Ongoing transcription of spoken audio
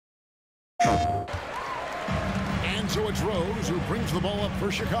And so it's Rose who brings the ball up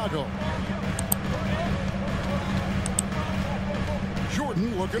for Chicago.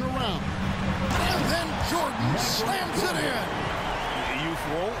 Jordan looking around. And then Jordan slams it in. You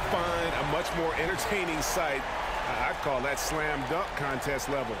won't find a much more entertaining sight. I'd call that slam dunk contest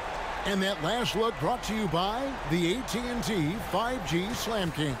level. And that last look brought to you by the AT&T 5G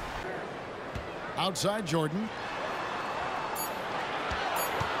Slam King. Outside Jordan.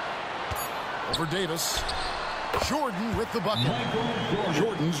 Over Davis. Jordan with the bucket.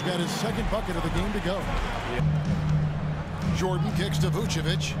 Jordan's got his second bucket of the game to go. Jordan kicks to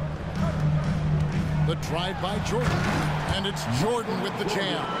Vucevic. The drive by Jordan. And it's Jordan with the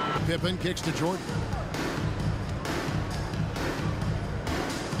jam. Pippen kicks to Jordan.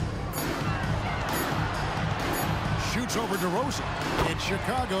 Shoots over DeRozan. It's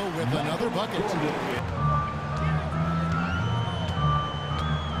Chicago with another bucket.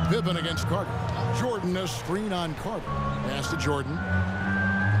 Pippen against Carter. Jordan a screen on Carter. Pass to Jordan.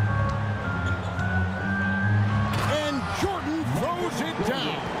 And Jordan throws it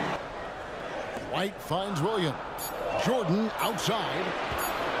down. White finds Williams. Jordan outside.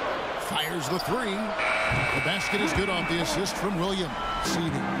 Fires the three. The basket is good off the assist from Williams.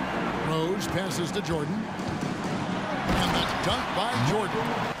 Seeding. Rose passes to Jordan. And the dunk by Jordan.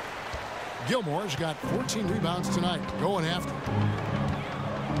 Gilmore's got 14 rebounds tonight. Going after.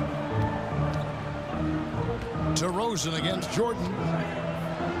 DeRozan against Jordan.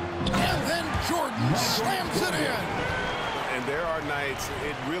 And then Jordan slams it in. And there are nights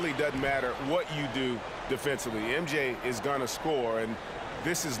it really doesn't matter what you do defensively. MJ is going to score, and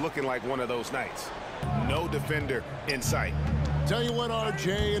this is looking like one of those nights. No defender in sight. Tell you what,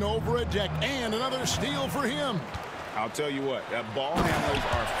 RJ, and over a deck, and another steal for him. I'll tell you what, that ball handlers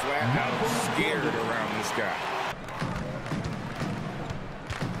are flat out scared around this guy.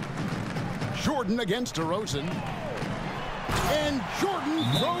 Jordan against DeRozan. And Jordan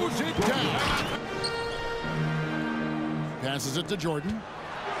throws it down. Passes it to Jordan.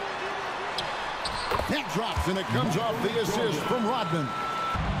 That drops, and it comes off the assist from Rodman.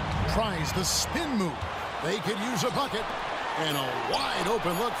 Tries the spin move. They could use a bucket. And a wide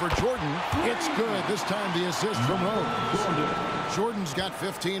open look for Jordan. It's good. This time the assist from Rose. Jordan's got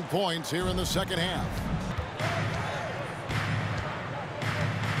 15 points here in the second half.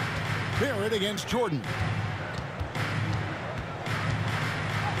 Barrett against Jordan.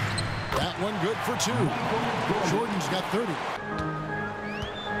 That one good for two. Jordan's got 30.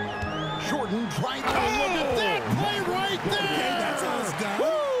 Jordan trying to look at that play right there. Okay, that's all it's done.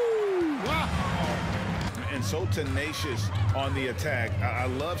 Woo! Wow. And so tenacious on the attack. I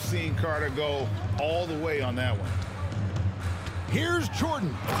love seeing Carter go all the way on that one. Here's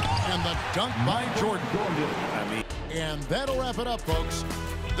Jordan. And the dunk by Jordan. And that'll wrap it up, folks.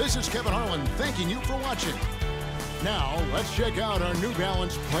 This is Kevin Harlan thanking you for watching. Now, let's check out our New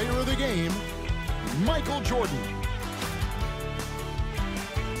Balance player of the game, Michael Jordan.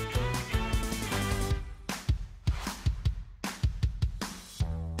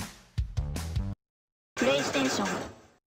 PlayStation